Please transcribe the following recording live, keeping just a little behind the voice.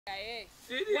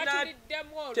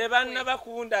Tebanna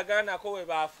bakundagaanako we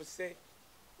baafuse.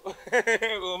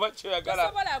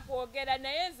 Osobola kwogera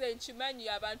naye nze nkimanyi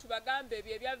abantu bagambe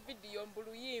ebyo ebya vidiyo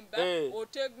mbuluyimba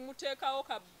muteekawo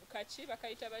kaki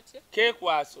bakayita batya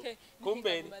keekwaso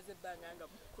kumbeeri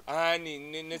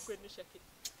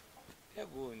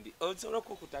egundi osobola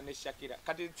okukuta ne Shakira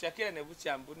kati Shakira ne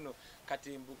bukyambu nno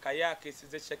kati mbuka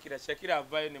yakeesize Shakira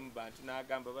avaayo ne mu bantu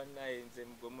n'agamba bannaye nze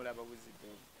gwe mulaba Buzido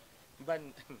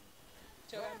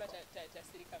kyogamba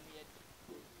tasirika muyadde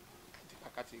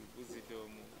kati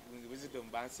Buzido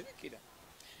mbansirikira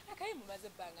Kaye mumaze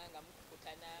ebbanga nga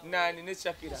mukukuta naawe nani ne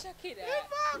Shakira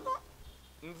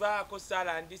nvaako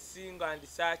Sala ndisinga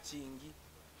ndisakingi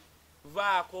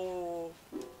vaako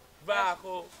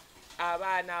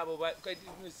abaana abo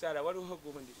Sala waliwo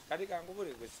gundi kati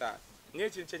kangubule gwe Sala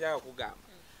n'ekintu kyenjaga kugamba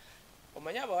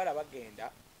omanyi abawala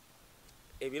bagenda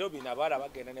ebiro bino abawala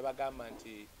bagenda ne bagamba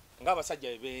nti ng'abasajja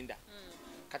bebenda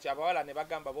kati abawala ne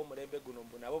bagamba b'omulembe guno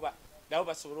mbu nabo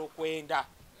basobola okwenda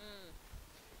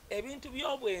ebintu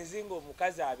by'obwenzi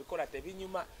ng'omukazi abikola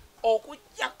tebinyuma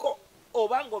okujjako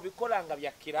oba ng'obikola nga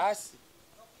bya kiraasi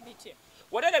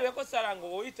walerebyeko Sala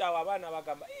ng'oyita awo abaana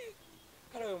bagamba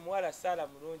kale oyo muwala Sala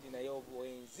mulungi naye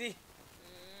obwenzi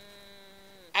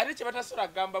ate kye batasobola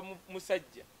kugamba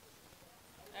musajja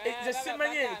nze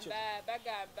simanyi ekyo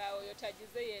bagamba oyo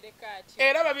tagize yereka ati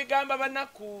era babigamba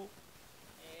banaku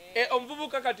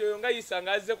omuvubuka kati oyo nga yisa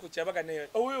nga azze ku kyabaga naye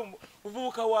oyo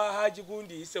muvubuka wa Haji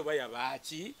gundi yise oba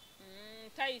yabaaki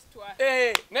taistwa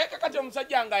naye kakati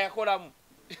omusajja nga yakolamu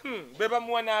be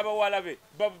bamuwa n'abawala be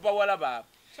bawala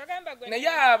baabwe naye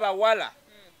abawala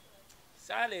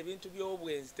Sala ebintu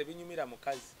by'obwenzi tebinyumira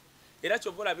mukazi era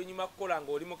kyobola binyuma kukola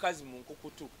ng'oli mukazi mu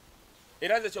nkukutu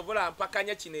era nze kyobola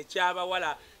mpakanya kino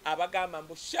ekyabawala abagamba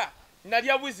mbu sha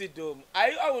nalya Buzido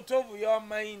are you out of your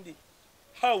mind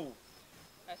how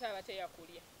ate abateya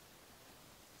kulya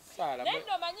Sala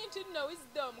neno manyi nti nno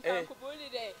Wisdom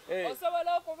kankubulire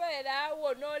osobola okubeera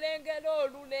awo n'olengera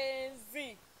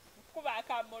olulenzi kuba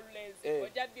akamulenzi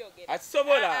ojja byogera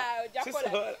asisobola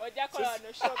ojakola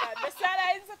wano shoga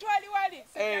Sala inza twali wali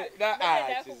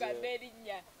kugamba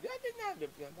erinnya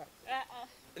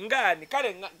ngani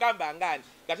kale gamba ngani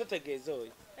gatotegeeza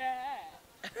oyo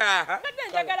badde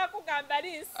njagala kugamba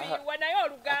linsiiwa naye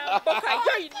olugambo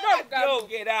kayo ino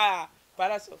olugambo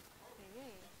palaso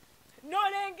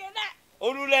n'olengera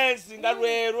olulenzi nga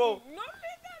lwero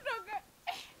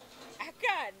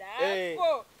akaana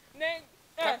ako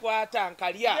kakwata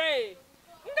nkalya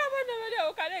nga bano bali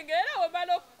awo kalengera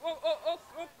womala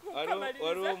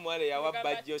waliwo omuwala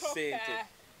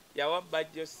yawa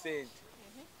bajjo sente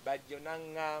bajjo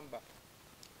naŋŋamba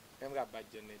nga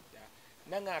bajjo nedda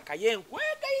naŋŋa Kaye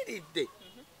nkwegayiridde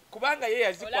kubanga ye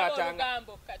yazikwatanga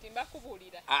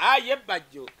ye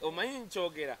bajjo omanyi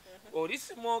nkyogera oli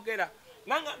simwogera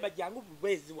naŋŋamba jangu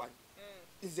bubwezi wano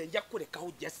nze nja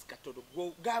kukulekawo jasi katono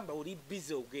gamba oli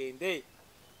bize ogende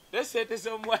nesente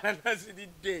z'omuwala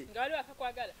naziridde nga wali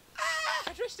wakakwagala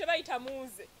kati oki tebayita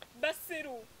muze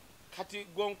basiru kati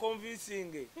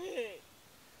gonkonvinsinge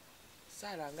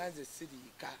Sala nga nze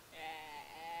siriika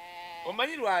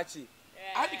omanyi lwaki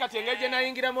ati kati engeri gye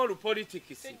nayingiramu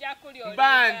olupolitikisi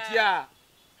mba ntya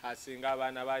asinga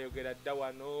abaana bayogera dda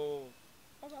wano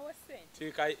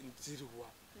nziriwa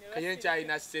Kaye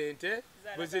nkyalina ssente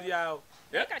bwe ziri awo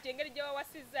kati engeri gye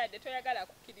wawasizadde toyagala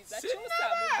kukkiriza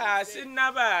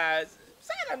sinnaba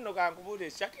Sala nno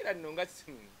kankubuule Shakira nno nga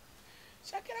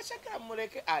Shakira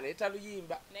muleke aleeta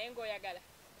luyimba naye ng'oyagala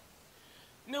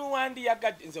newandi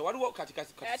yagadde nze waliwo kati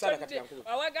Sala kati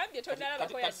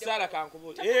Sala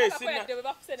kankubuule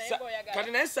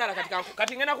kati naye Sala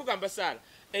kati ngenda kugamba Sala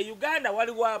Uganda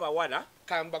waliwo abawala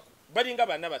balinga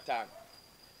bana bataano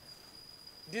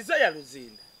Desire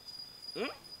Luzinda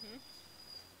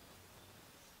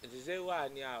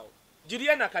Zewaani awo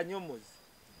Juliana Kanyomozi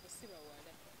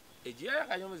Juliana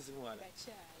Kanyomozi simuwala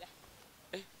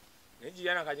ne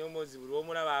Juliana Kanyomozi buli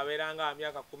omulaba abeeranga wa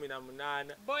myaka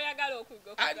 18 boyagala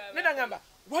okugokugaba nena ngamba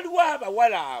waliwo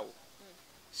abawala awo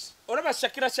olaba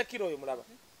Shakira oyo mulaba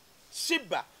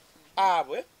Shiba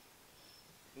abwe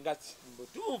nga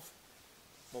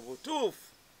mu butuufu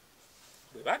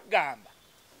bwe bagamba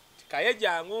Kaye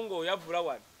jangu ng'oyavula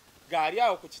wano gaali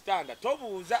awo ku kitanda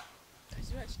tobuuza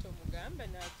kiba kitomugamba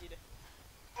n'agira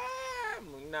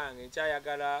munnange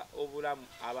nkyayagala obulamu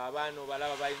abo abaana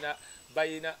obalaba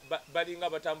balinga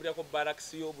batambulirako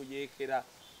barakisi y'obuyeekera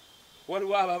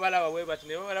waliwo ababalaba bwe bati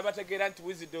naye bamala bategeera nti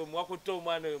Wisdom wakutte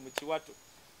omwana oyo mu kiwato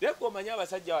naye omanye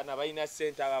abasajja bano balina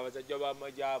ssente abo abasajja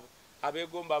b'amajyabo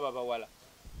abeegomba abo abawala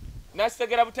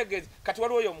nasitegera butegeezi kati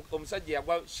waliwo oyo omusajja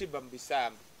yagwa Shiba mu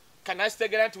bisambi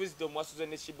kanasitegera nti wisdom wasuze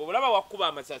ne shibo olaba wakuba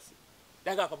amasasi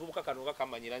daga akavubuka kano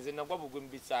kakamanyira nze nagwa bugwe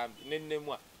mbisambi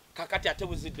nennemwa kakati ate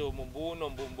wisdom mbuno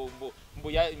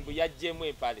mbu yajjemu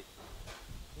empale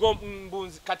go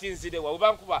mbunzi kati nzire wa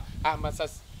ubankuba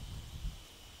amasasi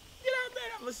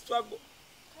ngirambera musitwago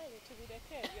kale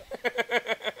tubireke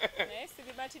ebyo naye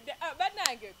sibimatidde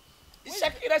banange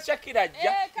Shakira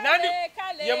ja nani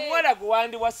ye mwana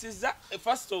gwandi wasiza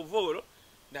first of all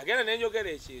nagenda nenjogera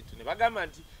ekintu ne bagamba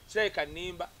nti kireka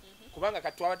nimba kubanga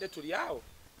katwabadde tuli awo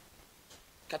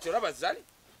kati olaba zali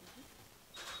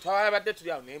twabadde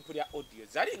tuli awo nempulya audio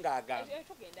zali ng'agamba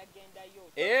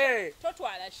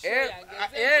totwala show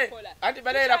yange nkola anti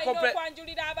baleera komple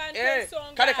kwanjulira abantu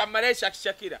ensonga kale kamale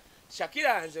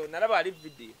Shakira nze nalaba ali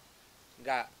video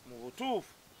nga mu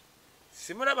butuufu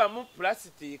simulaba mu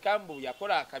plastika mbu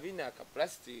yakola akabina ka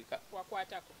plastika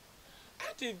wakwatako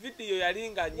ati video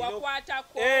yalinga nyino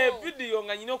wakwatako video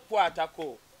nga nyino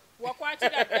kwatako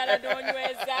wakwatira ddala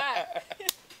n'onyweza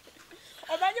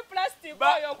omanyi plastic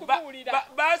oyo okumuwulira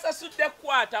basasudde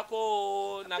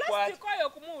kwatako plastic oyo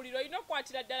okumuwulira olina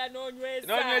okukwatira ddala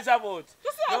n'onyweza boti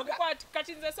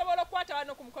kati nze sobola okukwata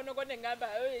wano ku mukono gwo ne ngamba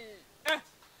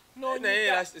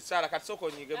naye Sara kati sooka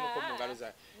onyigemuko mu ngalo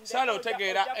zawe Sara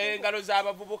otegeera engalo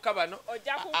z'abavubuka bano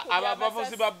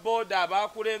abavuzi ba booda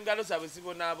abaakula engalo zaabwe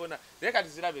zibonaabona naye kati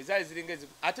zirabe zaali ziringa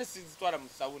ate sizitwala mu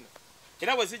sawuna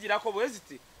era bwe zigirako bwe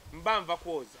ziti mba nva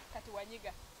kwoza kati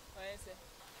wanyiga oyese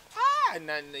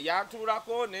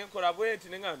yatuulako nenkola bwenti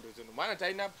nengandozo nomwana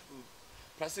talina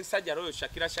plastic surgery oyo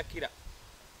Shakira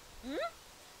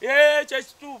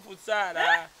kyekituufu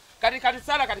Sara kati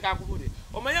Sara kati kankubule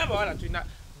omanyi abawala tulina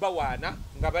bawaana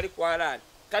nga bali kwalaani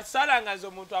kati Sara nga nze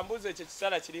omuntu ambuuza ekyo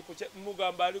kisala kiri ku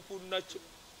mugamba ali ku nakyo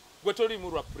gwe toli mu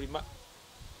lwa prima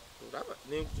olaba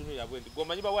nenkutunulira bwendi gwe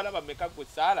omanyi bawala bameka gwe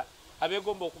Sara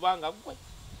abeegomba okubanga gwe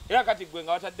era kati gwe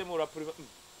nga watadde mu lwa prima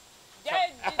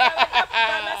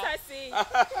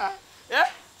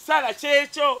Sara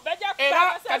kyekyo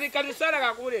era kati Sara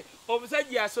kakubule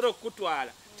omusajja asobola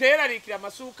okukutwala teyeraliikira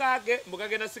amasuuka ge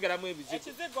mbugagenda sigalamu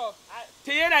ebizigo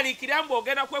teyeraliikira mbu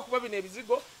ogenda kwekuba bino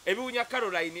ebizigo ebiwunya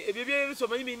Caroline ebyo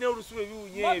byebisomanyi birina olusubu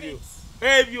ebiwunya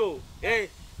ebyo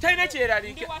talina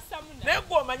kyeraliikira naye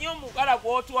gwe omanyi omugala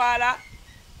gw'otwala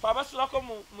fe abasulako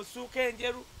mu ssuuka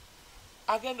enjeru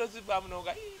agenda ozivaamu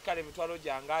noga kale emitwalo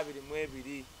gyange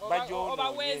 22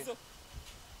 bagyonooye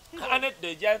anedda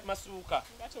egya masuuka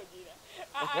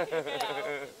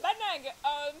banange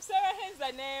msewa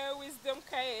Henza ne wisdom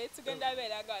Kaye tugenda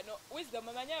beeranga wano wisdom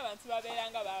amanyi abantu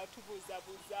babeeranga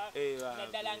batubuuzabuuza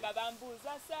naddala nga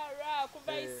bambuuza Sara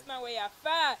kuva Isma we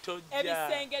yafa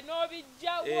ebisenge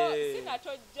n'obijjawo singa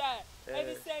tojja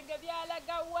ebisenge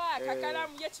byalagawa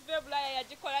kakalamu yekive bulaya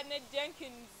yagikola ne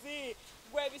Jenkins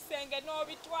gwe ebisenge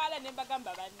n'obitwala ne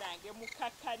mbagamba bannange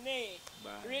mukakane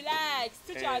relax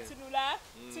tukyatunula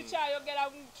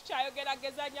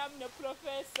tukyayogeragezanyamu ne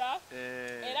profesa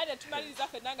era ne tumaliriza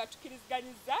ffenna nga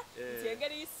tukkirizganyiza nti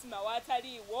engeri Isma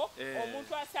waataliiwo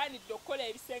omuntu asaanidde okukola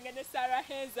ebisenge ne Sara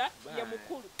Henza ye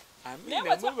mukulu naye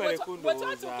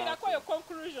bwetwatuukirako eyo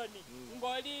conclusion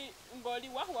ng'oli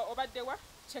obadde wa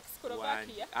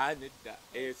Czechoslovakia nedda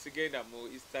sigenda mu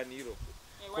Eastern Europe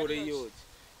koleyoki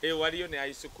waliyo ne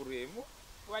ice cream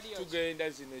tugenda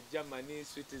zino Germany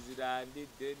Switzerland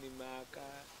Denmark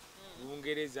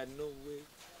Bungereza Norway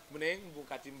naye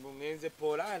kati mbungenze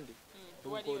Poland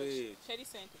tunkole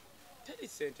teri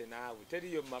sente naawe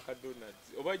teriyo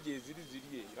McDonald's oba gye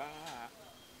ziri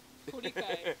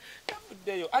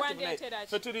tavuddeyo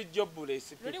fe tuli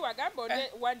jobless luli wagamba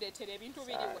wandeetera ebintu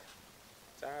biriwa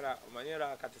Sara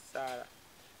omanyera kati Sara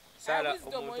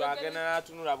omuntu agenda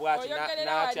n'atunula bw'ati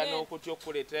n'atya n'okutya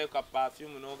okukuleeterayo ka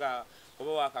perfume n'oga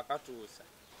oba wakakatuusa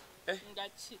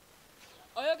ngaki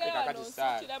oyogera wano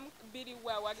nsukiramu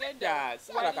biriwa wagenda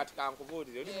Sara kati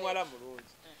kankubuulire oli muwala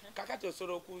mulungi kakati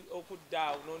osobola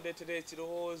okuddaawo n'ondeetera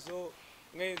ekirowoozo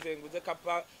ngenze nguze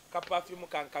ka perfume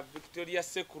kanka Victoria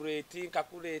Secret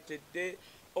nkakuleetedde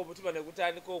omutima ne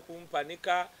gutandika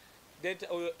okumpanika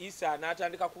oyo Isa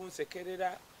n'atandika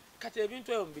kunsekerera kati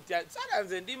ebintu ebyo mbitya Sara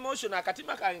nze ndi emotion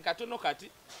akatima kange katono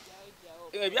kati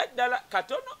ebyaddala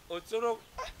katono osobola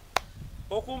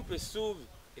okumpa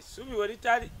essuubi we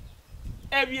litali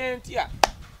ebyentya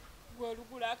gwe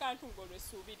olugula akantu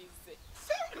ng'olwesuubirize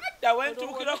nedda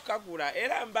wentuukira okukagula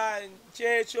era mba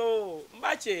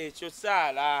kyekyo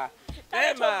Sara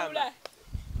naye maama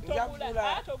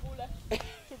togula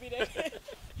tubireke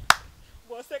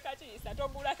gwoseka kiyisa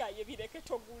togula Kaye bireke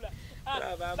togula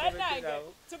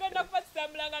bannange tugenda kuba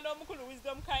tutambulanga n'omukulu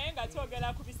Wisdom Kaye nga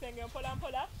twogera ku Bisenge mpola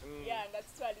mpola nga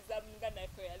tutwaliza mungana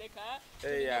ffe yaleka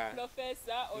tulina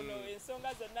professor ono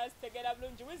ensonga zonna zitegera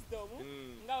bulungi Wisdom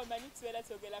nga omanyi tubeera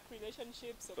twogera ku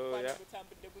relationships okukwata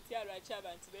gutambudde gutya lwaki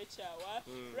abantu bekyawa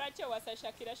lwaki owasa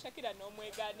Shakira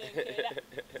n'omwegana enkeera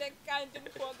tekanti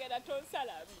mukwogera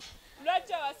tonsalamu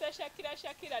lwaki owasa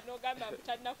Shakira n'ogamba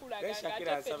mputanakulaga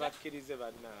Shakira asaba akkirize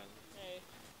bannange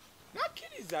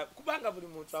nakkiriza kubanga buli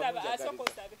muntu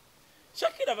amujagaliza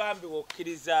Shakira bambi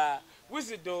wokkiriza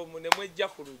Wisdom ne mwejja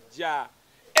ku lujja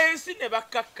ensi ne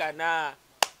bakkakkana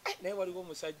naye waliwo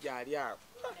omusajja ali awo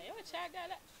naye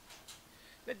okyagala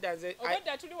nedda nze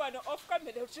obadde tuli wano off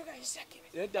camera otuga Shakira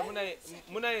nedda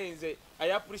munaye nze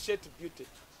I appreciate beauty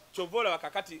kyova olaba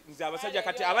kakati nze abasajja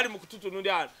kati abali mu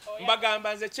kututunulira ano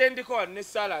mbagamba nze kyendiko wano ne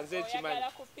Sala nze ekimanyi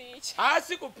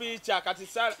si ku piica kati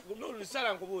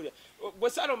Sala nkubuulira gwe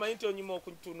Sala omanyi nti onyuma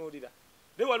okutunuulira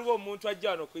naye waliwo omuntu ajja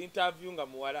wano ku interview nga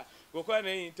muwala gwekola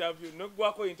naye interview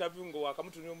noggwako interview nga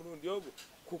wakamutunira omulundi ogwo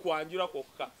kukwanjula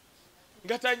kwokka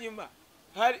nga tanyuma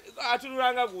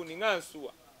atunulanga gundi nga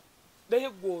nsuwa naye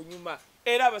gwe onyuma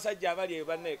era abasajja abali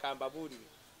ebannaye kambabuulire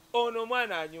ono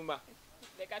omwana anyuma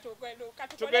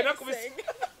tugenda kubisiga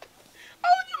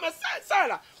onyuma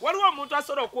Sala waliwo omuntu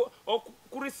asobola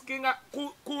okuriskinga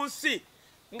ku nsi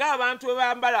ng'abantu bwe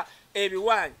bambala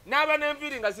ebiwanyi n'aba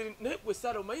n'enviiri nga ziri naye gwe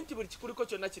Sala omanyi nti buli kikuliko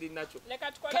kyonna kiri nakyo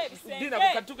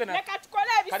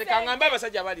kati kaŋŋambe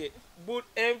abasajja abali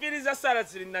enviiri za Sala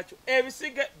ziri nakyo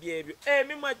ebisige byebyo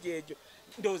emimwa gyegyo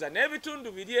ndowooza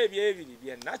n'ebitundu biri ebyo ebiri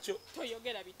bye nakyo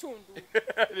toyogera bitundu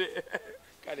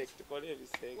kale tukole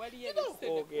ebisenge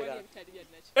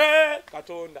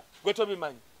Katonda gwe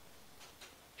tobimanyi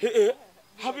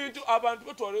abantu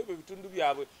batwala ebyo ebitundu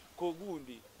byabwe ku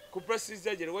gundi ku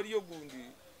presizagere waliyo gundi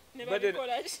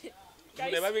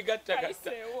ne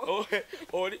babigattagatta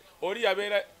oli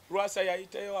yabeera Lwasa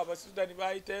yayitayo Abasudani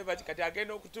bayitayo bati kati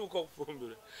agenda okutuuka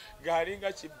okufumbirwa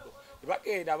ng'alinga kibbo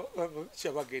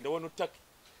bagenda wano ttaki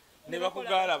ne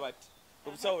bakugaala bati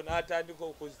obusawo n'atandika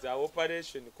okuzzaawo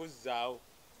operation kuzzaawo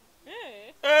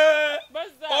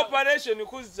operation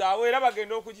kuzzaawo era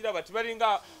bagenda okugira bati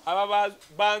balinga aba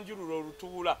banjulula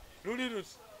olutuula luli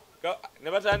luti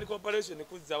ne batandika operation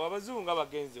kuzzaawo abazungu nga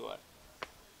bagenzi wala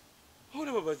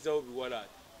olaba bazzaawo biwala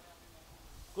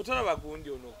kutala bagundi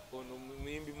ono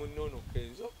muyimbi munno ono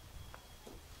Kenzo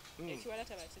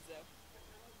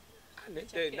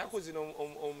ennaku zino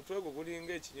omutwe gwe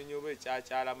gulinga ekinyonyi oba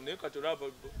ekyakyalamu naye katolaba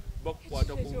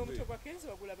bakukwata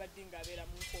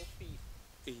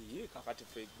kakati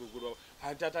fe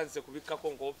anti atandise kubikkako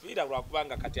nkofiira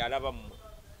lwakubanga kati alaba mmwe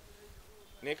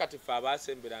naye kati fe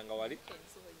abaasemberanga wali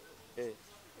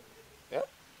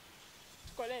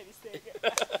tukole ebisenge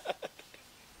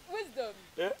Wisdom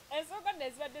ensonga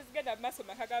nezibadde zigenda mu maaso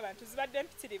maka g'abantu zibadde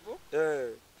mpitirivu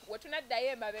we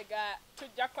tunaddayo emabega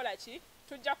tujja kukola ki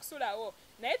tujja kusulawo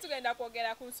naye tugenda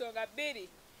kwogera ku nsonga bbiri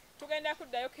tugenda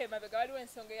kuddayo kemabega waliwo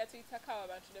ensonga eyatuyitako awo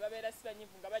abantu ne babeera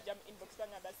sibanyivu nga bajja mu inbox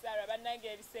bangamba Sarah bannange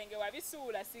ebisenge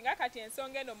wabisuula singa kati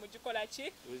ensonga eno mugikola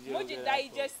ki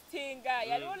mugidigestinga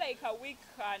yaliwo like a week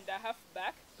and a half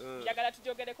back njagala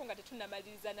tujogereko nga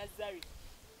tetunnamaliriza na Zari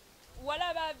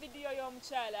walaba vidiyo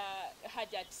y'omukyala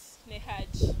Hajat ne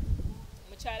Haji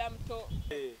mukyala muto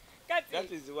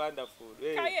that is wonderful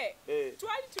Kaye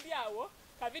twali tuli awo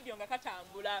ka video nga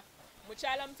katambula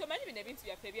mukyala muto manyi bino ebintu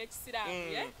byaffe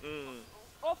ebyekisiraamu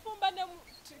ofumba ne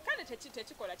kale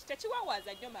tekikola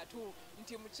tekiwawaza nnyo matu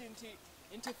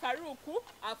nti Faruku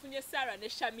afunye Sarah ne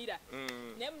Shamira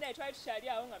naye munaye twali tukyali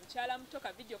awo nga mukyala muto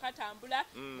ka video katambula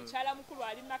mukyala mukulu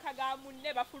ali maka ga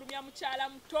munne bafulumya mukyala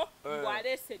muto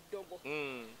ngwaleese eddogo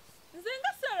nze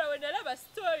nga Sarah we nalaba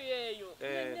story eyo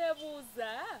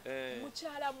neneebuuza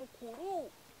mukyala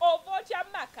mukulu ova otya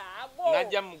maka ago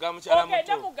najja muga mukyala muto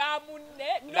ogenda muga munne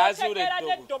n'otegeera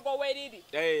n'eddogo we riri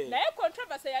naye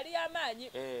controversy yali y'amaanyi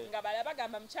nga bala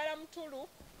bagamba mukyala mutulu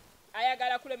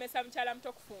ayagala kulemesa mukyala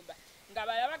muto kufumba nga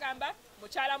bala bagamba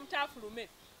mukyala muto afulume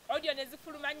audio ne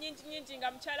zifuluma nnyingi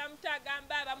nga mukyala muto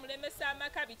agamba bamulemesa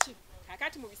amaka biki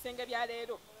kakati mu bisenge bya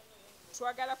leero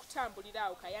twagala kutambulira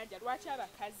awo Kayanja lwaki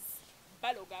abakazi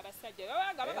baloga abasajja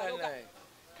babanga babaloga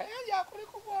Kayanja akuli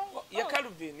ku bwongo ya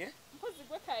Calvin mpozi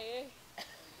gwe Kaye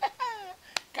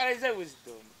kale ze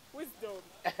Wisdom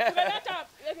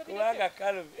tugenda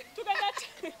Calvin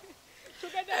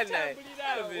tambulira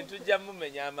awo tujja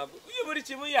mumenya amagulu buli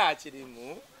kimu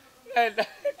yakirimu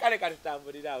kale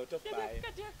katutambulira awo tofaayo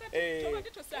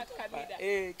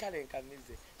kale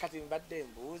nkamize kati mbadde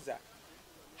mbuuza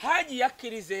Haji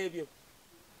yakkiriza ebyo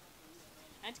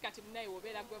anti kati munaye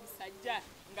wobeera gwe musajja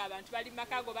ng'abantu bali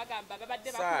makago bagamba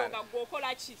babadde bakulonga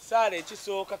gwokola ki saala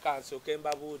ekisooka kansooke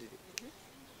mbabuulire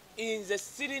nze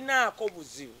sirinaako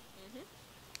buzibu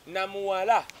na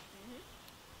muwala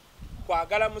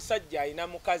kwagala musajja alina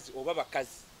mukazi oba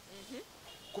bakazi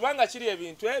kubanga kiri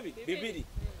ebintu bibiri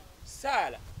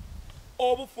saala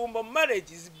obufumbo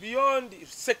marriage is beyond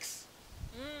sex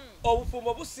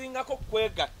obufumbo busingako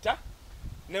kwegatta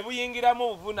ne buyingiramu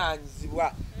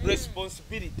obuvunaanyizibwa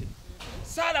responsibility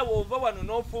saala wova wano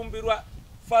n'ofumbirwa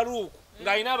Faruku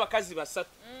ng'alina abakazi basatu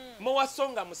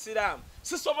mowasonga musiraamu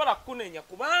sisobola kunenya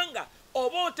kubanga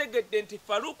oba otegedde nti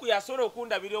Faruku yasobola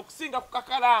okundabira okusinga ku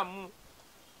kakalaamu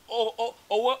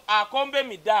akomba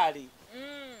emidaali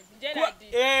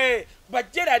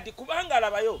bajeradi kubanga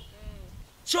alabayo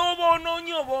kyoba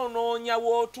onoonya oba onoonya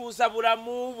wootuuza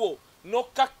bulamu bwo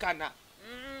n'okkakkana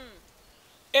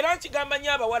era nkigamba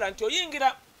nnyo abawala nti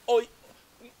oyingira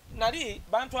nali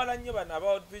bantwala nnyo bano aba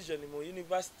World Vision mu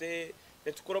university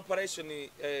netukola operation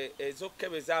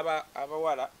ez'okukebeza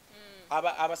abawala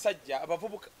abasajja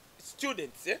abavubuka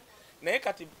students naye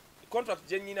kati contract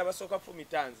gye nnyina basooka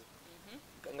fumitanzi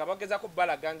nga bagezako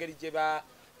balaga ngeri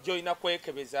gy'olina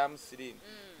kwekebezaamu siriimu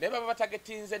naye baba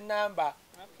batagetinze namba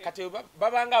kati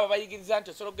babanga abo bayigiriza nti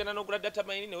osobola okugenda n'ogula data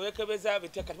mayini neweekebeza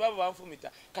bitya kati baba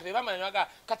banfumita kati bamanya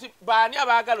kati baani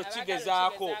abaagala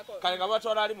okigezaako kale nga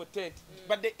batwala ali mu tent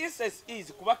but the essence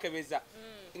is kubakebeza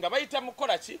nga bayita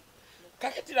mukola ki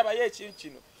kaketirabayo ekintu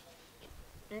kino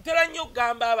ntera nnyo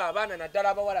okugamba abo abaana naddala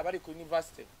abawala bali ku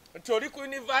university nti oli ku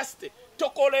university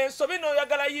tokola ensobi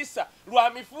n'oyagala yisa lwa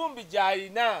mifumbi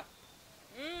gy'alina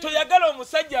toyagala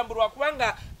omusajja mbu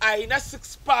lwakubanga alina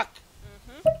 6 pack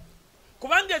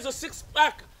kubanga ezo 6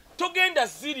 pack togenda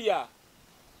zirya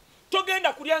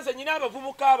togenda kulya nze nyina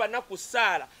abavubuka abanaku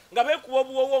saala nga beekuba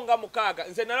obuwowo nga 6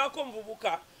 nze nalako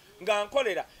omuvubuka nga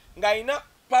nkolera ng'alina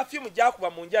perfume gyakuba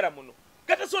mu njala muno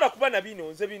gatasobola kuba na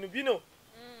bino nze bino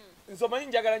nze omanyi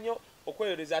njagala nnyo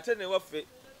okweyoleza ate newaffe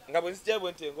nga bwe nzijjayo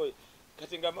bwe nti engoye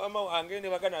kati nga mama wange ne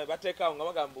bagana bateekaawo nga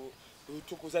bagamba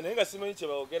tukuza naye nga simanyi kye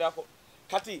bawogerako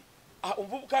kati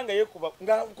omuvubuka nga yeekuba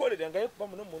nga nkolera nga yeekuba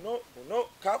muno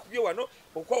kakubye wano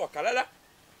okwa wakalala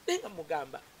naye nga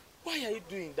mugamba why are you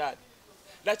doing that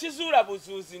nakizuula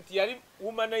buzuuzi nti yali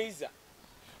womanizer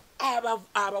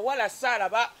abawala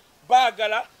saala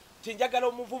baagala tinjagala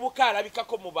omuvubuka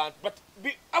alabikako mu bantu but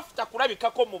after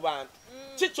kulabikako mu bantu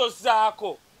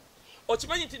kikyozaako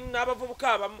okimanyi nti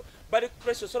n'abavubuka abamu bali ku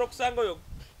pressure osobola okusanga oyo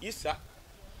isa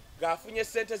ng'afunye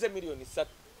sente ze miliyoni 3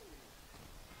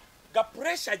 ga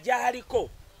pressure gy'aliko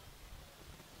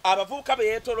abavubuka be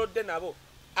yeetolodde nabo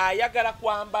ayagala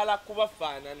kwambala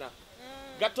kubafaanana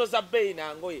gatoza bbeeyi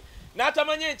nangoye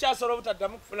n'atamanya enkyasobola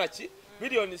obutaddamu kufuna ki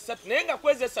miliyoni 3 naye nga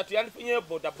kwezi 3 yandifunyeyo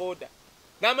bodaboda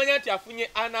n'amanya nti afunye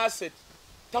an asset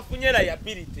tafunye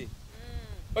liability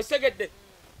okitegedde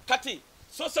kati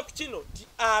soose ku kino nti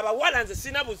abawala nze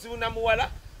sina buzibu na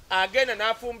muwala agenda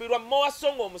n'afumbirwa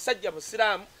mowasonga omusajja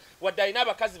musiraamu wadde alina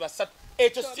abakazi 3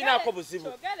 ekyo sikinaako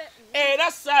buzibu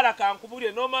era saala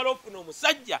kankubulire n'omala ofuna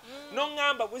omusajja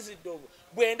n'oŋŋamba bwizidde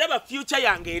bwe ndaba future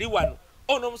yange eri wano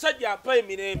ono omusajja ampa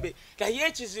emirembe naye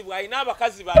ekizibu alina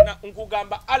abakazi 4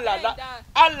 nkugamba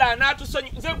Allah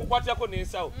anatusonyiwa nze nkukwatirako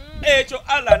n'ensawo ekyo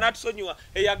Allah anatusonyiwa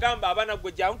eyagamba abaana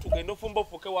gwe jangu tugenda ofumba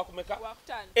ofuuke wakumeka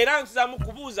era nzizamu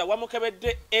kubuuza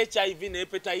wamukebedde HIV ne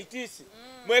hepatitis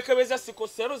mwekebeza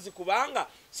sikoserozi kubanga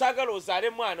saagala ozaale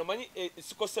mwana omanyi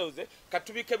sikoserozi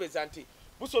katubikebeza nti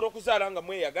busobola okuzaala nga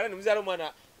mweyagala ne muzaala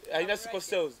omwana alina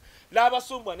sikoserozi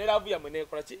n'abasumbwa ne laavu yammwe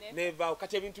neekola ki neevaawo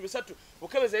kati ebintu 3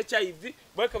 bukebeza HIV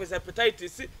mwekebeza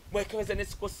hepatitis mwekebeza ne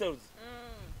sikoserozi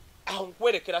awo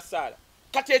nkwerekera saala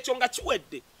kati ekyo nga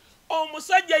kiwedde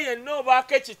omusajja yenna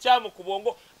obaako ekikyamu ku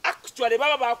bwongo actually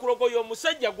baba bakulogoya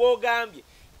omusajja gw'ogambye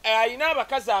alina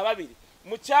abakazi 2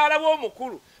 mukyala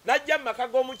w'omukulu najja mu maka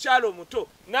g'omukyala omuto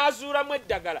n'azuulamu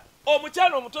eddagala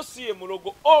omukyala omuto si ye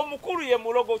mulogo omukulu ye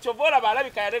mulogo kyova olaba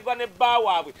alabika yalegwa ne bba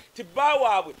waabwe ti bba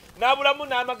waabwe n'abulamu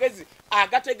n'amagezi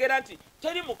agategera nti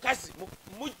teri mukazi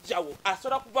mujjawo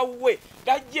asobola kuva wuwe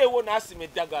gajjeewo n'asima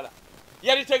eddagala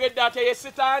yalitegedde ate ye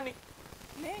sitaani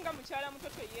naye nga mukyala muto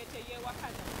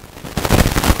teyeewakana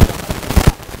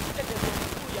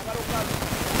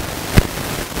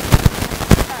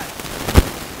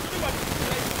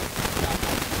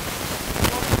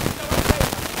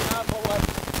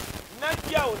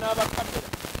najjawo n'abakamera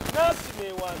n'asima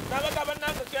ewantu n'abagamba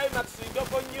nange calimax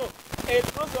ndoko nnyo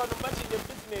etuloze wano makinde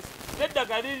business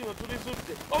n'eddagala lino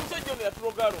tulizudde omusajja ono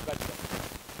yatulogaalogatya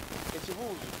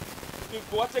ekibuuzo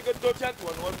gwe wategedde otya nti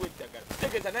wano waliwo eddagala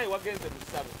kitegeeza naye wagenze mu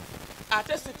ssabo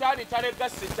ate sitaani talega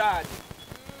sitaani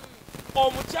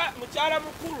mukyala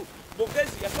mukulu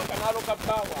mugezi yasooka n'aloga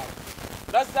bbaawa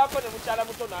lazzaako ne mukyala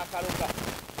muto n'akaloga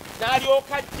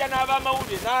n'alyoka ajja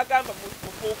n'abamawulire n'agamba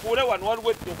mufuukuule wano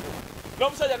waliwo eddogo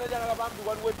n'omusajja najjanaga bambi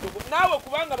waliwo eddogo naawe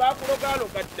kubanga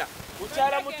baakulogaloga dda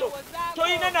mukyala muto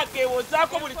toyina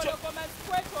nageewozaako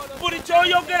buli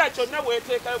kyoyogera kyonna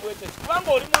bweteekayo bweteki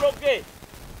kubanga oli muloge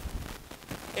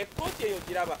ekkooti eyo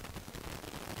giraba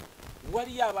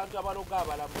waliyo abantu abaloga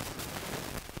abalamuzi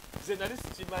ze nali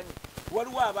sikimanyi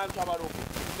waliwo abantu abaloga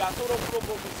ng'asobola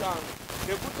okuloga omusango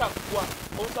ne gutaggwa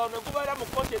omusango ne gubeera mu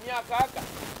kkooti emyaka aga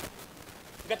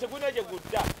nga tegulina gye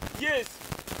gudda yes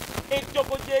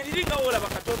eddogo gyeriri nga woolaba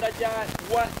katonda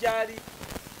gyali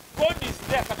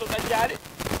kodisne katonda gyali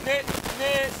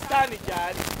ne sitaani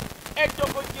gyali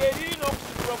eddogo gyeriri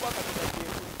n'okusitula kwa katonda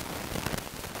gyekuli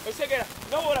osegera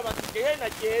nga woolaba nti geyena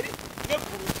gyeri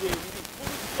n'eggulu gyeriri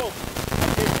kuliso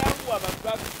ekyanguwa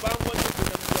abantu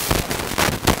bangonekuna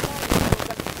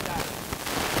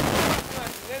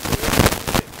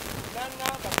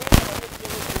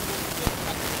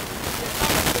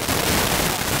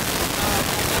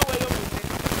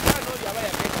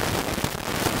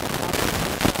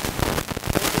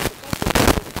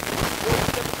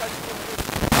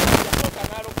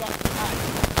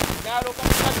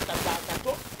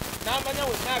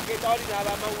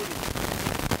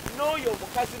n'oyo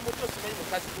omukazi muto simanyi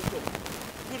mukazi muto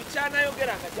buli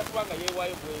kyanayogera nga ajja kubanga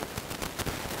yeewaayo bweyo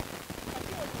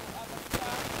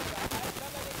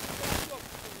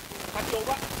kati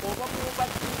oba muwumba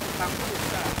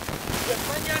kankulesa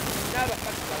emanya nti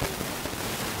n'abakazi balungi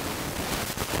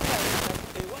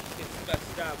ewaffe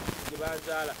sibasiraamu gye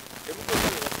banzaala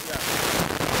ebugoebasiraamu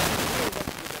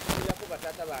yako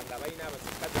bataata bange abalina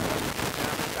abasikazi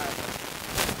n'amakazi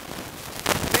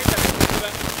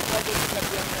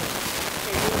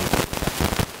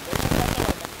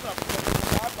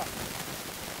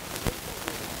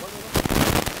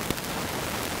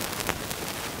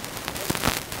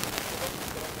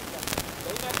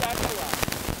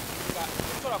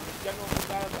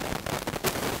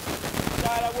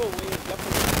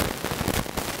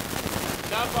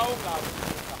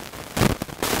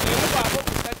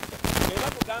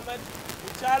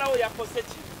mukyalawo yakose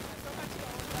ki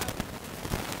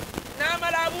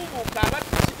n'amala abuubuuka aba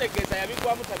kitegeeza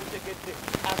yabigwamu tabitegedde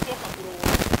asooka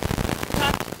kulowooza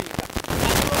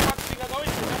kakitinga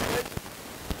gawekinaki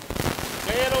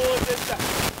nga yeerowoozezza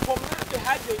omwambe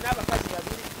hajja olina abakazi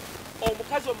babiri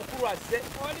omukazi omukulu azze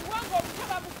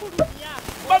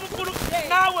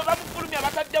naawe bamukulumya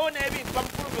bataddewo n'ebintu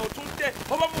bamukulumya otudde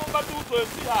oba mumbatuuto oyo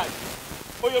si haji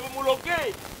oyo bumuloge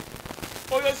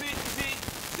oyo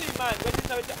simaani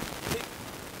bakisabeja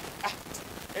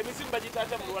emizimu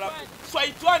bagitaata mu luwalafu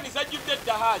swaitwani zajjudde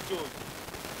edda haji oyo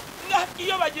nga hakki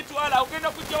yo bagitwala ogenda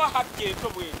kujjawo hakki ento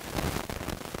bweri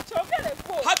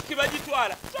hakki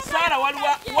bagitwala saala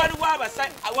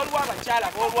waliwo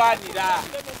abakyala boolwanira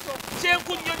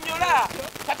kyenkunnyonnyola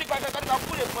kati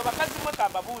kakule mwe bakazi mwe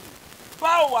kambabuuli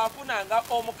baawo waafunanga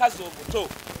omukazi omuto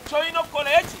kyolina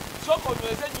okukola eki sooka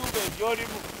onyweze ennyumba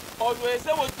egyolimu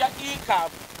onyweze wojja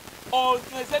ikaamu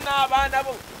onyweze n'abaana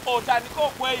bo otandike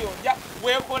okweyonja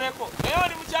weekoleko naye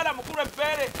oli mukyala mukulu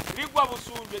ebbeere ligwa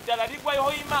busunju eddala ligwa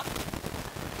yoyima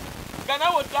nga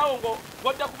nawe oddaawo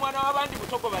ng'odda ku mwana w'abandi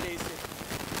mutogo baleese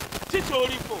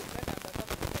kikyoliko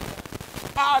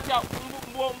atya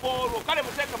mbomboolwo kale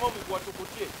muteekemu omugwa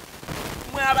tukutye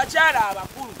mwe abakyala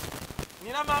abakulu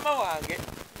nina maama wange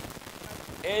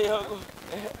eyo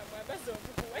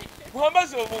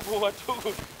mwambaze omuguwa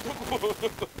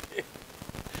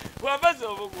mwambaze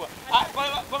omuguwa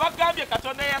bwe bagambye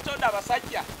katonda yatonda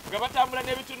abasajja nga batambula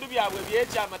n'ebitundu byabwe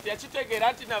ebyekyama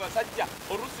teyakitegeera nti n'abasajja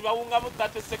oluusi bawungamu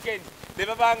 30 sekendi ne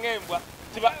babanga embwa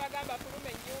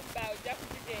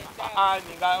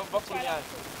ani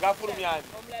ngafulumyani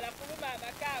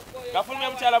gafulumya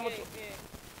mukyala muto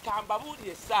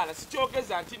kambabuulire esaala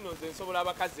sikyogeza nti nno nze nsobola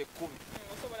abakazi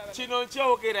 10 kino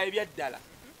nkyogera ebyaddala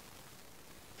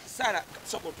saala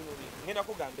soka otunulire ngenda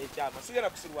kugamba ekyama sigenda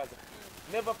kusirwaza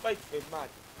never fight for a man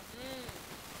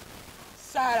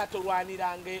saala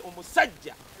tolwaniranga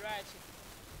omusajja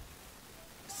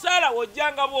saala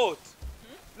wojjanga bwoti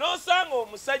n'osanga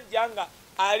omusajja nga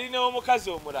alina omukazi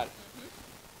omulala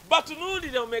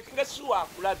batunuulire omekinga sure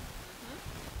akulabye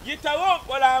yitawo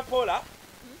mpolampola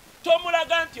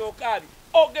tomulaga nti okaabi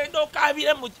ogenda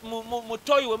okaabire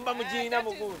mutoyi we muba mugiina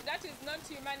mugundi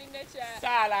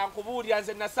saala nkubuulira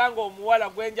nze nasanga omuwala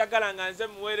gwe njagala nga nze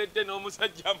muweeredde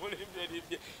n'omusajja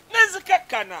mulimbye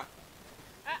nenzikakkana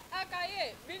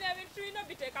Kaye bino ebintu tulina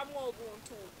biteekamu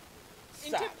obuntu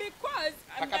Sara because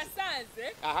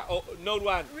ndasanze no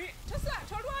rwanda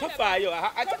tolwana tofaayo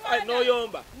ate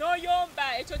noyomba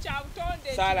ekyo kya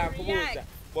butonde Sara nkubuuza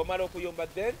bw'omala okuyomba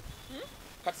then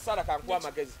kati Sara kankuwa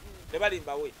amagezi ne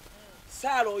balimba we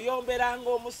Sara oyomberanga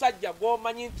omusajja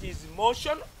gw'omanyi nti is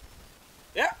emotional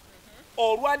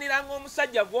olwaniranga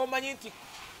omusajja gw'omanyi nti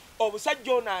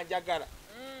obusajja ono anjagala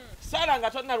Sara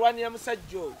nga tonnalwanira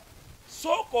musajja oyo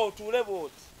sooka otuule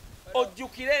bw'oti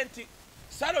ojjukire nti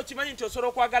Sara okimanyi nti osobola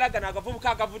okwagalagana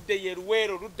agavubuka agavudde ye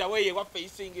Luweero luddawo eyo ewaffe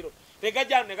Isingiro ne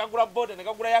gajjano ne gagula booda ne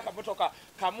gagulayo akamotoka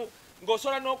kamu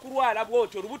ng'osobola n'okulwala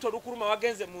bw'oti olubuto lukuluma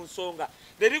wagenze mu nsonga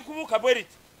ne likubuuka bwe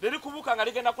riti ne likubuuka nga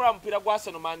ligenda kulaba mupiira gwa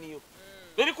Arsenal Man U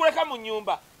ne likuleka mu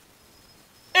nnyumba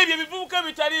ebyo bivubuka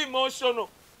ebitali emotional.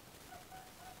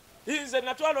 Nze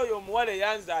natwala oyo omuwala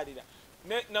eyanzaalira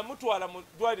namutwala mu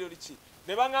ddwaliro liki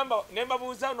ne bagamba ne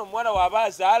mbabuuza ono omuwala waaba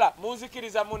azaala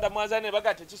munzikiriza munda mwazaala ne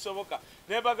baga tekisoboka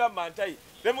ne bagamba ntayi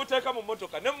ne muteeka mu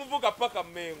mmotoka ne muvuga paka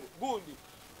Mmengo gundi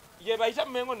ye bayita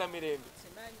Mmengo na Mirembe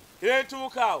ne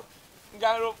ntuuka awo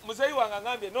nga muzeeyi wange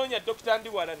angambye noonya Dr.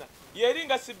 Ndiwalana yeri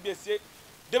nga CBS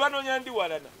de banoonya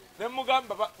Ndiwalana ne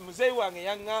mugamba muzeeyi wange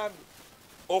yaŋŋambye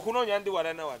okunoonya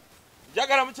Ndiwalana wano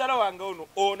njagala mukyala wange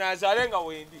ono azaale nga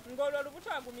wendi ng'olwo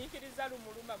olubuto agumiikiriza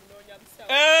lumuluma munoonya musawo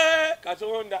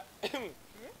Katonda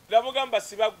namugamba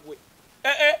sibaggwe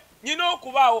nyina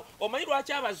okubaawo omanyi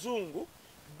lwaki abazungu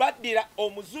baddira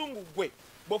omuzungu gwe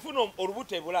bw'ofuna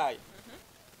olubuto e Bulaaya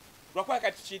lwakuba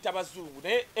kati kiyita bazungu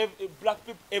naye black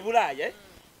people e Bulaaya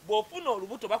bw'ofuna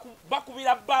olubuto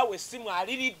bakubira bbaawe essimu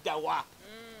aliriddawa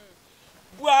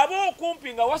bw'aba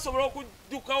okumpi nga wasobola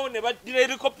okuddukawo ne baddira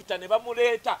helikopita ne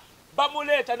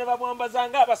bamuleeta ne bamwambaza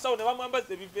ng'abasawo ne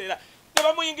bamwambaza ebiveera ne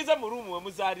bamuyingiza mu luumu we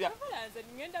muzaalira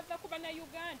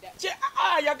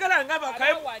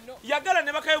yagala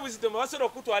ne bakaye Wisdom basobola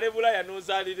okutwala e Bulaaya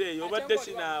n'ozaalira eyo obadde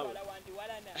kinaawe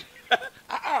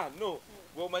no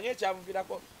bw'omanye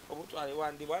ekyamuviirako obutwale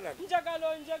Wandiwalana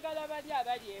njagala bali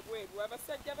abali ebweru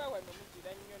abasajja bawano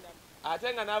mugira nnyo nabo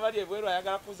ate nga n'abali ebweru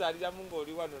ayagala kuzaaliramu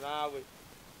ng'oli wano naawe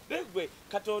negwe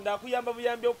Katonda akuyamba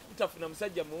buyambi okutafuna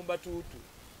musajja muwumba tuutu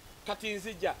kati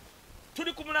nzija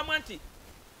tuli ku mulamwa nti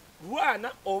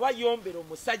lwana oba yombera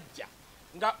omusajja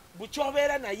nga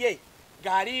bukyobeera naye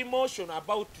ng'ali emotional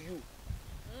about you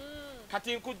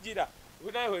kati nkujjira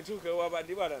naye wetuuke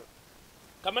Wandiwalana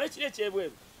kamale kiri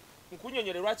ekyebweru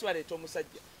nkunyonyere lwaki baleeta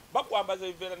omusajja bakwambaza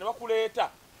ebiveera ne bakuleeta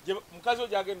mukazi oyo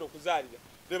gyagenda okuzaalira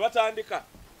ne batandika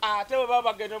ate bwe baba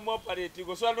bagenda mu operating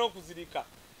osobola n'okuzirika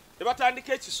ne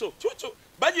batandika ekiso kyukyo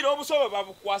bagira obusobe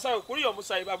babukwasayo kuli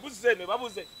omusayi babuze ne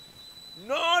babuze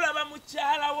n'olaba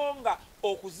mukyalawo nga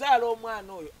okuzaala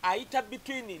omwana oyo ayita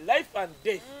between life and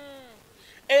death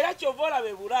era kyova olaba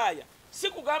e Bulaaya si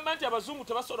kugamba nti abazungu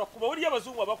tebasobola kuba waliyo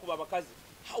abazungu abakuba abakazi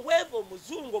however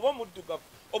omuzungu oba omuddugavu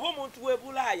oba omuntu w'e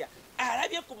Bulaaya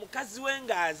alabye ku mukazi we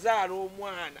ng'azaala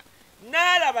omwana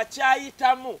n'alaba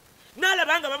kyayitamu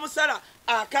n'alaba nga bamusala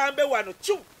akambe wano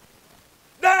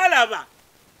n'alaba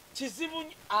kizibu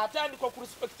atandika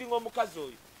okurespectinga omukazi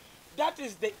oyo that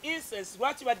is the instance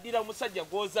lwaki baddira omusajja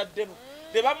gw'ozaddemu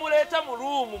ne bamuleeta mu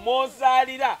luumu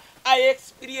mw'ozaalira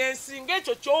experiencing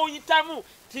ekyo ky'oyitamu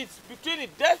between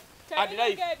death and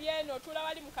life ebyeno otula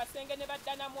wali mu kasenge ne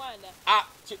baddana mwana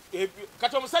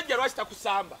kati omusajja lwaki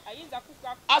takusamba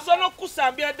asobola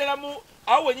okukusambira ddala mu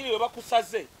awo wenyini we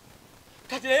bakusaze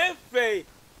kati naye ffe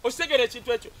okitegera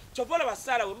ekintu ekyo kyova olaba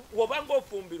Sara wobanga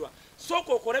ofumbirwa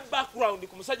sooka okole background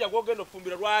ku musajja gw'ogenda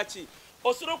ofumbirwa lwaki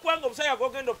osobola okuba nga omusajja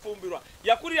gw'ogenda ofumbirwa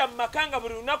yakulira mu maka nga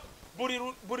buli lunaku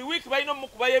buli wiiki balina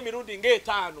omukubayo emirundi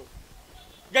nga5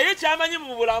 nga ye kyamanyi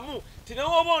mu bulamu ti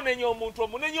nawe oba onenya omuntu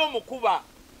omunenya omukuba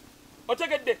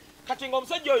otegedde kati nga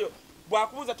omusajja oyo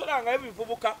bwakubuuza tolangayo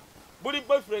bivubuka buli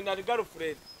boyfriend and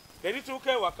girlfriend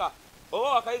nerituuka ewaka oba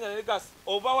wakayinza negasi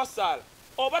oba wasaala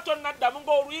oba tonnaddamu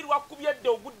ng'oluyi lwakubyedde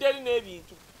ogudde eri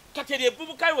n'ebintu kati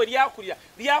eryevubuka we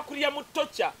lyakulira mu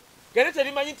ttokya gere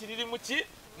terimanyi nti liri muki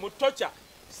mu ttokya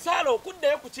Sara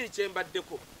okuddayo ku kiri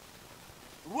kyembaddeko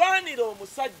lwanira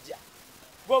omusajja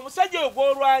ng'omusajja oyo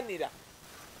gw'olwanira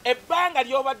ebbanga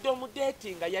ly'obadde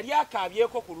omudeetinga yali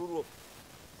akaabyeko ku lulwo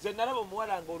nze nalaba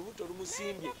omuwala nga olubuto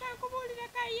lumusimbye kakubuulira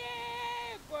Kaye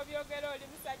gw'obyogera oli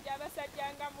musajja abasajja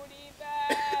nga mulimba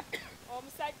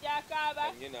omusajja akaaba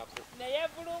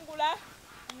neyeevulungula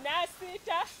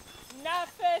n'asiita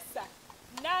n'afeesa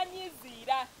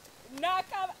n'anyiziira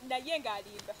n'akaaba naye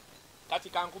ng'alimba kati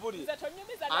kankubulire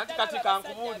anti kati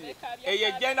kankubulire eyo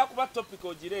egenda kuba topic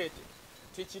ogireete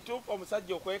tikituufu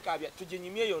omusajja okwekaabya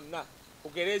tuginyumye yonna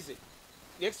ugereze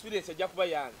experience ejja kuba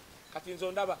yange kati nze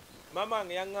ondaba mama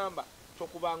wange yaŋŋamba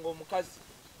tokubanga omukazi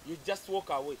you just walk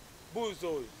away buuza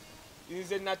oyo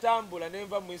nze natambula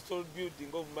nenva mu install building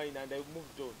of mine and I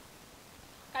moved on.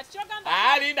 Kati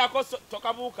kyogamba lindako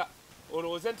tokabuuka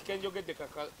olowooze nti kenjogedde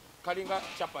kalinga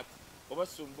chapati oba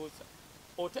sumbusa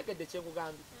otegedde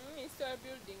kyenkugambye. Install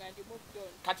building and you moved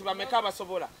on. Kati bameka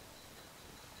abasobola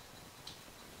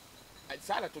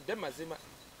Sara tudde mazima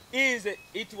nze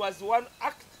it was one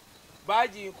act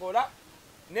baginkola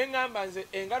neŋŋamba nze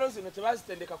engalo zino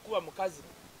tebazitendeka kuba mukazi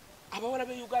abawala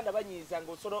be Uganda banyiiza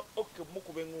ng'osobola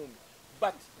okumukuba eŋŋumbi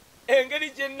but engeri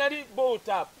gye nali bought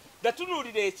up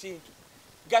gatunuulira ekintu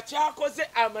nga kyakoze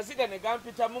amaziga ne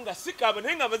gampitamu nga sikaaba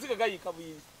naye nga amaziga gayiika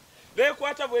buyinza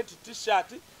neekwata bwenti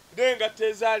t-shirt nengatta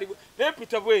ezaaliwe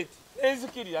nempita bwenti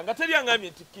nenzikirira nga teri aŋŋambye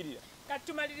nti kkirira. Kati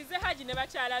tumalirize Haji ne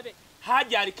bakyala be.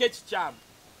 Haji aliko ekikyamu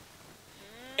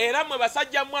era mwe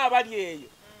basajjamu abali eyo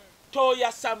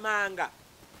toyasamanga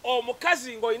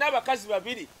omukazi ng'olina abakazi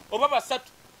babiri oba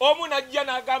basatu omu najja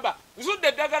n'agamba nzudde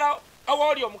eddagala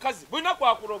awali omukazi bulina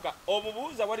kwakuloga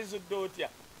omubuuza wali zudde otya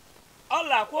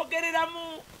Allah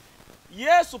akwogereramu.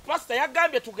 Yesu pasita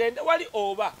yagambye tugende wali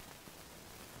oba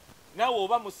nawe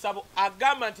oba musabo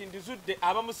agamba nti ndizudde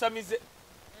abamusamize.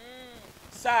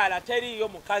 Saala teriyo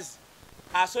mukazi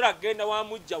asobola kugenda wa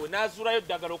mujja we n'azuulayo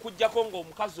eddagala okuggyako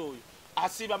ng'omukazi oyo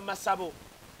asiiba mu masabo.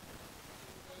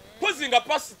 Pozinga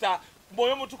pasita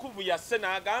mwoyo mutukuvu yasse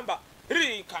n'agamba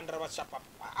rikandarabashapa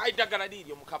aidagala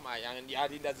liiryo mukama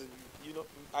alinda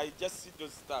I just see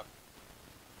those stuff.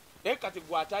 Naye kati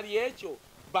gwe atali ekyo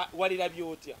walirabye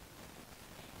otya?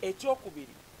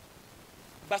 Ekyokubiri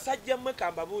basajja mmwe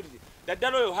kambabuulire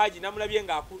daddala oyo Haji namulabye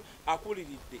nga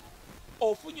akuliridde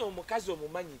ofunye omukazi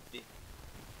omumanyidde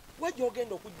wajja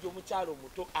ogenda okujja omukyalo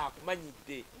omuto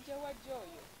akumanyidde.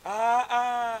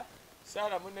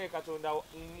 Saala munne Katonda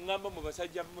ngamba mu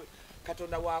basajja mmwe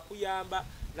Katonda waakuyamba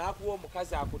n'akuwa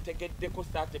omukazi akutegeddeko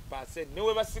 30%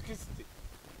 newe ba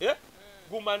 60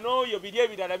 guma n'oyo biri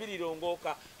ebirala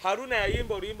birirongooka. Haruna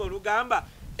yayimba oluyimba olugamba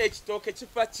ekitooke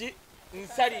kifa ki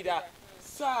nsalira.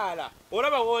 Saala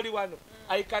olaba wooli wano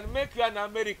I can make you an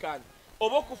American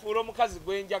oba okufuula omukazi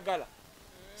gwenjagala.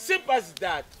 Simple as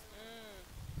that.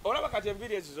 Olaba kati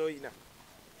enviiri ezo z'olina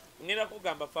ngenda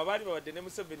kugamba ffe abaali babadde ne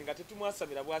Museveni nga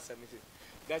tetumwasamira bwasamire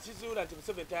nga kizuula nti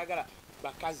Museveni tayagala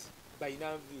bakazi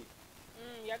balina nviiri.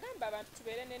 Yagamba abantu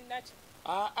tubeere n'ennaki.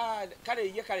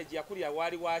 Kale ye kale gye yakulira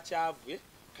waali wakyavwe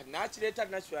kati n'akireeta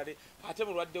naturally ate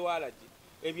mulwadde waalagi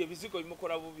ebyo ebizigo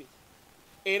bimukola bubi.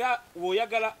 Era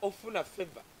w'oyagala ofuna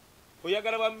favor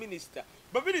oyagala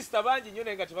baminisita bangi nnyo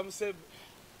naye nga tebamusembe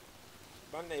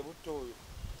banna ebutto oyo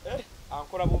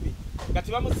ankola bubi nga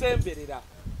tebamusemberera.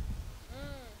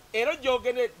 Era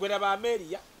gyogende gwe laba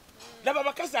Ameriya laba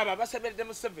abakazi abo abasemberedde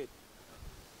Museveni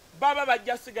baba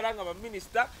bajja sigala nga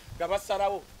baminisita nga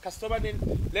basalawo kasitoba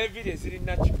n'enviiri eziri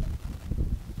nakyo.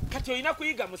 Kati olina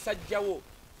kuyiga musajjawo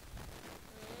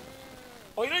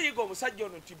olina oyiga omusajja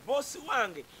ono nti boosi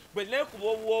wange bwe neekuba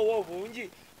obuwoowo obungi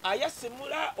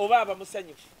ayasimula oba aba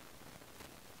musanyufu.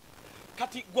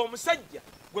 Kati gwe omusajja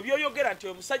gwe byoyogera nti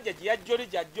omusajja gye yajja oli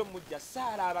gy'ajja omujja.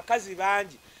 Saala abakazi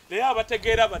bangi naye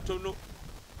abategeera batono.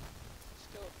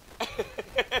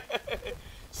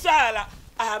 Saala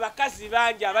abakazi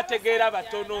bangi abategeera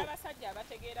batono.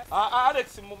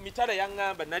 Alex Mitala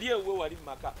yaŋŋamba nali ewe wali mu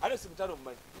maka. Alex Mitala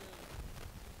omumanyi?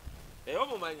 Eyo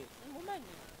omumanyi?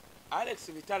 Alex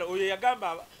Mitala oyo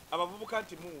yagamba abavubuka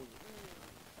nti muwunyi.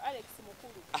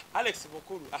 Alex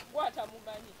mukulu. Gwata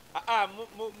mumanyi.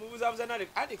 Mubuzabuza na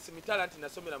Alex Mitala nti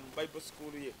nasomera mu Bible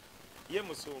school ye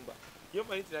Musumba. Yo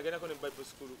manyi nti nagendako ne Bible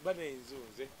school bane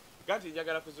enzunze. Ganti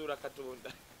njagala kuzuula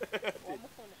Katonda.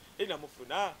 Ina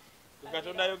mufuna.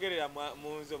 Katonda ayogerera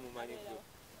mu nze mumanyi gwe.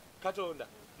 Katonda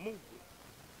mugwe.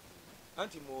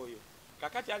 Anti mwoyo.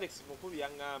 Kakati Alex mukulu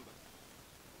yaŋŋamba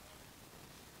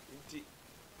nti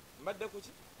mbadde kuki?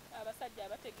 Abasajja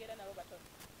abategeera nabo batono.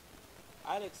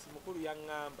 Alex mukulu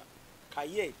yaŋŋamba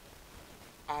Kaye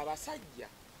abasajja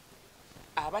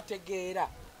abategeera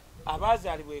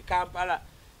abaazaalibwa e Kampala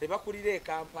ne bakulira e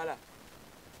Kampala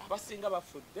abasinga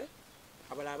bafudde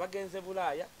abalala bagenze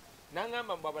Bulaaya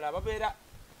n'aŋŋamba mbu abalala babeera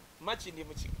Makindi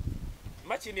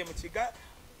mu kiga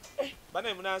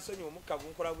banaye munansonyi omukka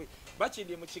gunkola bwe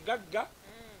Makindi mu kigagga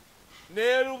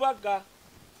ne Lubaga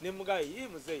ne Mugayi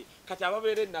muzeyi kati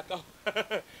ababeera ennakawo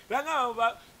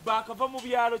n'aŋŋamba bakava mu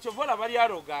byalo kyovola bali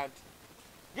aroganti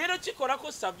ngero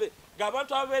kikolako save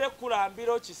ng'abantu ababeera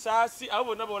Kulambiro Kisaasi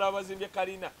abo bonna boolaba bazimbye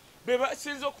kalina be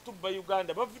basinze okutubba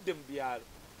Uganda bavudde mu byalo.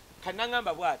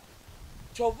 Kannaŋŋamba bw'ati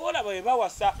kyova olaba bwe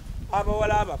bawasa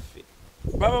abawala abaffe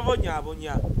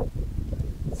bababonyaabonya.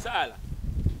 Saala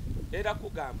era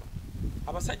kugamba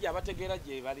abasajja abategeera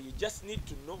gye bali you just need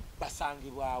to know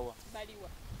basangibwawa Baliwa.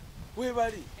 we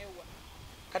bali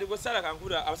kati gwe Sarah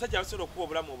kankubira abasajja abasobola okuba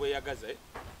obulamu obweyagaza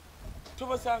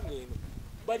tobasanga eno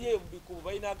bali eyo mu bikubo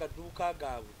balina agaduuka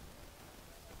gaabwe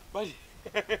bali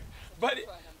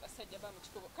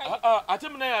ate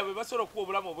munayaabwe basobola okuba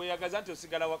obulamu obweyagaza nti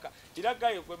osigala waka era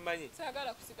gayo kwemmanyi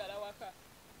saagala kusigala waka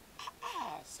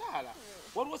Sarah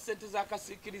waliwo sente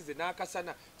z'akasiikirize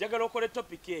n'akasana njagala okola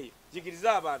topiki eyo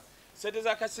jigiriza abantu sente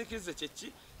z'akasiikirize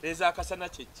kyeki n'ez'akasana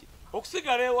kyeki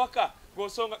okusigala ewaka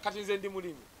ng'osonga kati nze ndi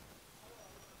mulimi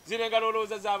zino engalo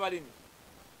olowooza z'abalimi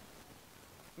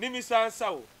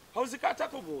nimisansawo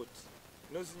awuzikaatako booti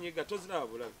nozinyiga tozinaba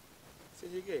bulabe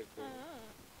sinyigeeko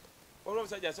olwo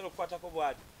omusajja asobola okukwatako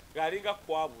bwati ng'alinga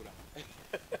kwabula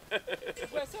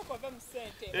gwesooka ova mu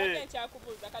ssente badde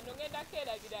nkyakubuuza kano ngendako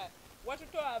erabira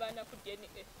watutowa abaana ku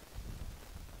DNA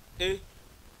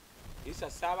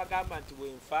isa saabagamba nti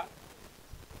bwenfa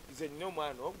nze nnina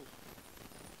omwana ogwo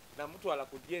namutwala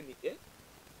ku DNA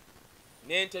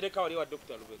nentereka wali wa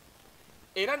Dr. Lubega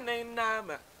era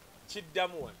nenaama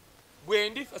kiddamu wano bwe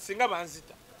ndifa singa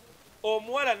banzita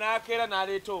omuwala n'akeera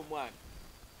n'aleeta omwana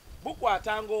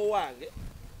bukwatanga owange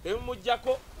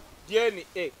bemumuggyako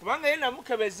DNA kubanga ye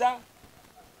namukebeza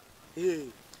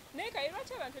naye Kaye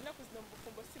lwaki abantu ennaku zino mu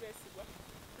bufumbo si beesigwa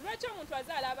lwaki omuntu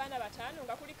azaala abaana bataano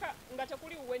nga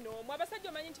tekuli uwe n'omu abasajja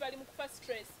omanyi nti bali mu kufa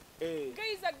stress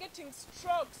guys are getting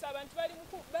strokes abantu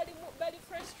bali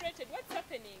frustrated what's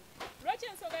happening lwaki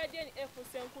ensonga ya DNA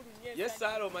efuuse enkulu nnyo yes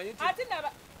Sarah omanyi nti ate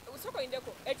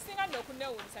sokoyindeko ekisinga nno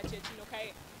okuneewuunyisa kyekino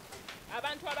Kaye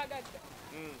abantu abagagga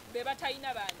be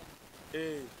batalina baana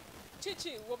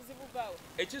kiki obuzibu bwaawo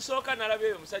ekisooka nalaba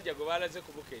eyo omusajja gwe baalaze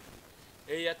ku buketi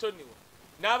eyatoniwa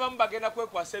n'abamu bagenda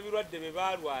kwekwasa ebirwadde bye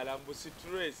baalwala mbu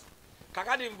stress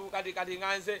kati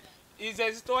nganze ize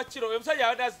ezitowa kiro omusajja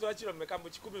abadde azitowa kiro mmeka mu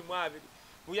 12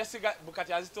 buyasiga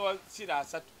bukati azitowa kiro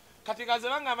 3 kati nganze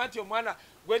bangamba nti omwana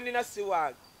gwe nnina si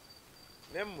wange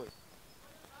nemmwe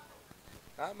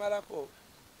amalako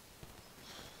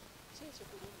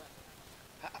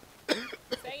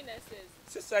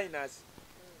si sinus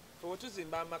tuwe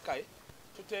tuzimba amakaye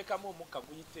tuteekamu omukka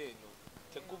guyite eno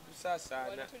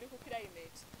tegugusaasaana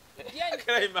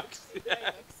calimax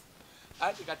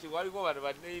ati kati waliwo bano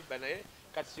baneiba naye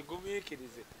kati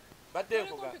kigumiikirize badde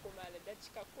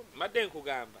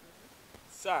nkugamba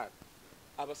Sarah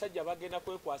abasajja bagenda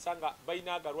kwekwasa nga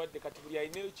balina agalwadde kati buli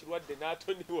alina ekirwadde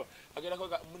n'atoniwa agenda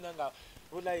kwega munanga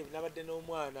bulayi nabadde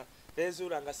n'omwana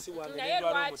nezuula nga si wange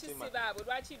nendwala omutima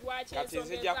kati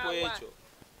nzija ku ekyo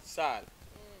Sarah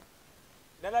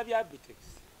nalabya Abitex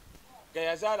nga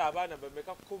yazaala abaana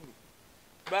bameka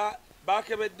 10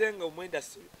 bakebedde nga omwenda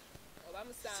si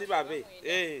babe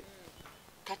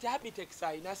kati Abitex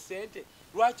alina ssente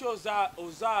lwaki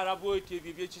ozaala bweti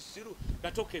ebyo byekisiru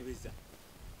nga tokebeza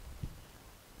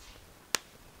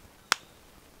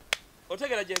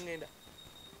otegera gye ŋŋenda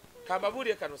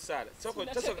kambabuulire kano Sarah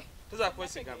toza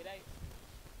kwesigama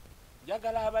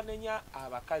njagala abanenya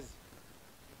abakazi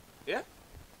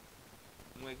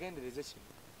mwegendereze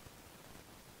kino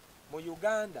mu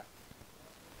Uganda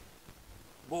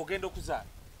bw'ogenda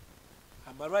okuzaala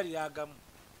amalwaliro agamu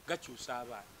gakyusa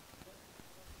abaana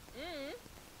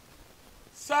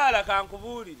Sarah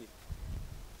kankubuulire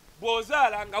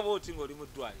bw'ozaala nga bw'oti ng'oli mu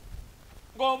ddwaliro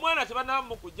ng'omwana tebanaba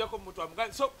mukuggyako mutwa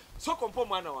mugani soko mpa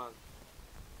omwana wange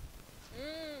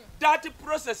that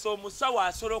process omusawo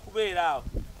asobola okubeera awo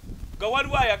nga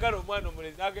waliwo ayagala omwana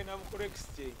omulenzi n'agenda mukula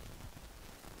exchange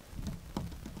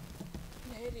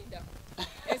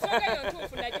ensonga eyo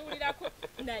ntuufu nagiwulirako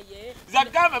naye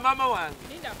zagamba maama wange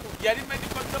yali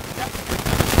medical doctor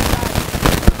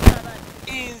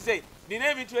nze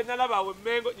nina ebintu byenalaba awo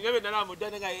emmengo nina byenalaba mu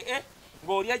ddane nga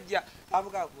ng'oli ajja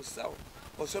avuga musawo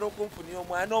osobola okunfunira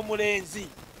omwana omulenzi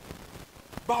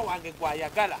ba wange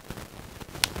gwayagala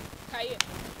Kaye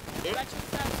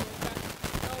bakyusaakyusa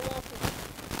n'owokuna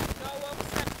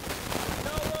n'owokusatu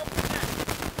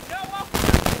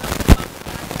n'owokuna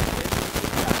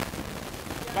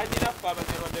banyinaffe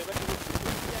abanyarwanda bebatera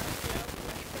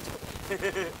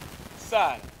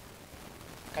Sarah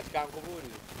kati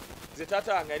kankubuulire nze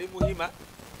taata wange yali muhima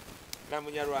na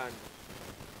munyarwanda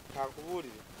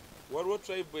kankubuulire waliwo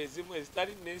tribe ezimu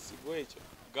ezitali n'ensigo ekyo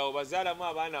nga obazaalamu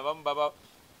abaana abamu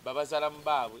babazaalamu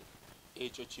baabwe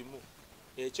ekyo kimu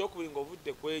ekyokubiri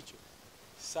ng'obudde ku ekyo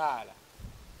Sarah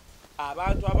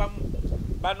abantu abamu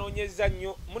banoonyeza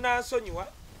nnyo munansonyiwa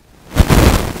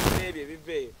n'ebyo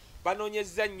ebiva eyo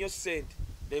banoonyeza nnyo ssente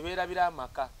nebeerabira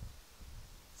amaka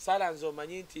Sarah nze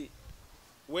omanyi nti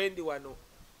wendi wano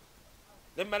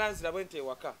nemmala nzirabwe nti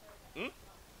ewaka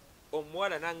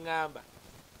omuwala n'aŋŋamba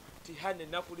ti hane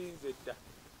nakulinze dda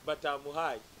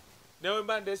batamuhaayi newe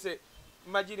mba ndese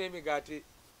magi n'emigaati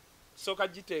soka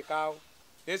giteekaawo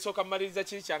Nesooka mmaliriza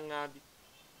kiri kyaŋŋambye.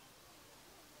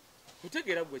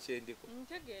 Kutegeera gwe kyendiko.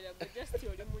 Ntegeera gwe just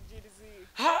oli mujirizi.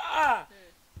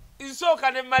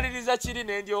 Nsooka ne mmaliriza kiri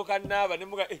ne ndyoka naaba ne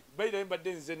muga bayira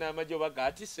mbadde nzize n'amagye oba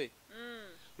gaatise.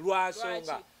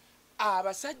 Lwasonga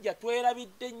abasajja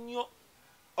twerabidde nnyo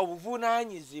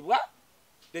obuvunaanyizibwa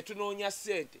ne tunoonya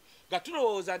ssente nga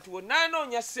tulowooza nti wonna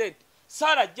anoonya ssente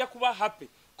Saara ajja kuba happy.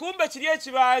 Kumbe kiri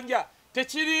ekibanja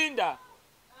tekirinda.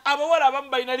 Abawala abamu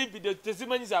balina libido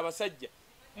tezimanyiza abasajja.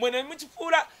 Mwe ne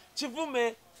mukifuula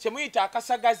kivume kye muyita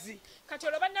akasagazi. Kati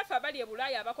olwo bannaffe abali e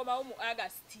Bulaaya abakomawo mu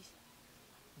August.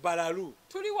 Balalu.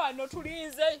 Tuli wano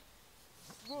tulinze.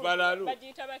 Balalu.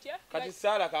 Bagiyita batya? Kati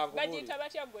Saara kankubuli. Bagiyita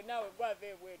batya gwe naawe gwava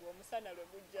ebweru omusana lwe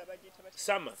gujja bagiyita batya?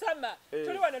 Sama. Sama.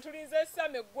 Tuli wano tulinze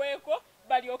Sama eggweko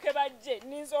balyoke bajje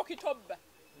ninza okitobba.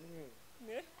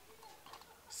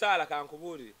 Saara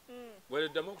kankubuli.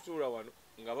 Wereddamu okutuula wano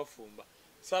nga bafumba.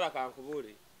 Saara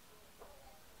kankubuli.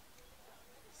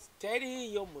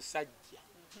 Teriiyo musajja.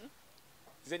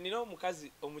 Nze nina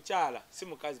omukazi omukyala si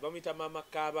mukazi bamuyita maama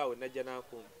Kaaba najja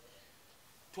n'akumba.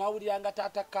 Twawuliranga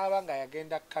taata Kaaba nga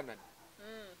yagenda Canada.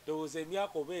 Ndowooza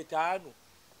emyaka oba 5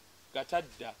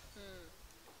 gatadda.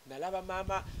 Nalaba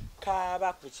maama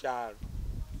Kaaba ku kyalo.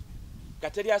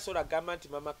 Gateri asobola gamba nti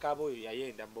maama Kaaba oyo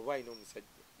yayenda mbu alina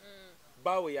omusajja.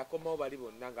 Baawe yakomawo bali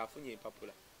bonna ng'afunye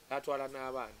empapula n'atwala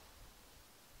n'abaana.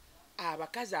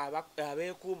 Abakazi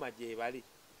abeekuuma gye bali.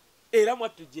 Era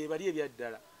mwattu gye bali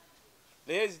ebyaddala.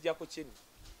 Naye zijja ku kino.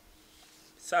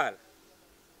 Saara.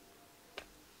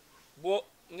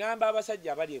 Ngamba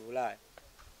abasajja abali e Bulaaya.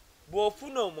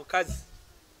 Bw'ofuna omukazi.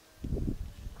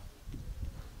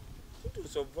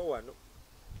 Tutuuse ova wano.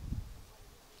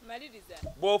 Maliriza.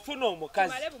 Bw'ofuna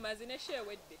omukazi. Male bumazi ne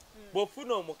sheewedde.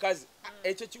 Bw'ofuna omukazi.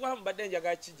 Ekyo kiwamu badde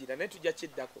njagala kigira naye tujja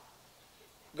kiddako.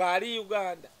 Ng'ali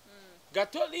Uganda.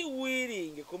 Gatoli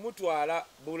willing kumutwala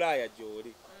Bulaaya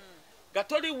gy'oli.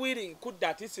 Gatoli willing kudda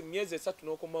atisi myezi 3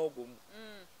 n'okomawo gumu.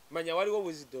 Manya waliwo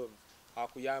wisdom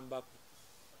akuyambako.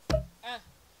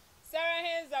 Sarah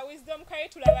Henza Wisdom Kaye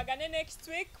tulabagane next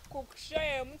week ku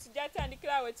show omuntu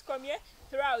gyatandikira we tukomye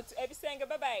throughout Bisenge.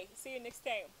 Bye bye. See you next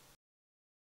time.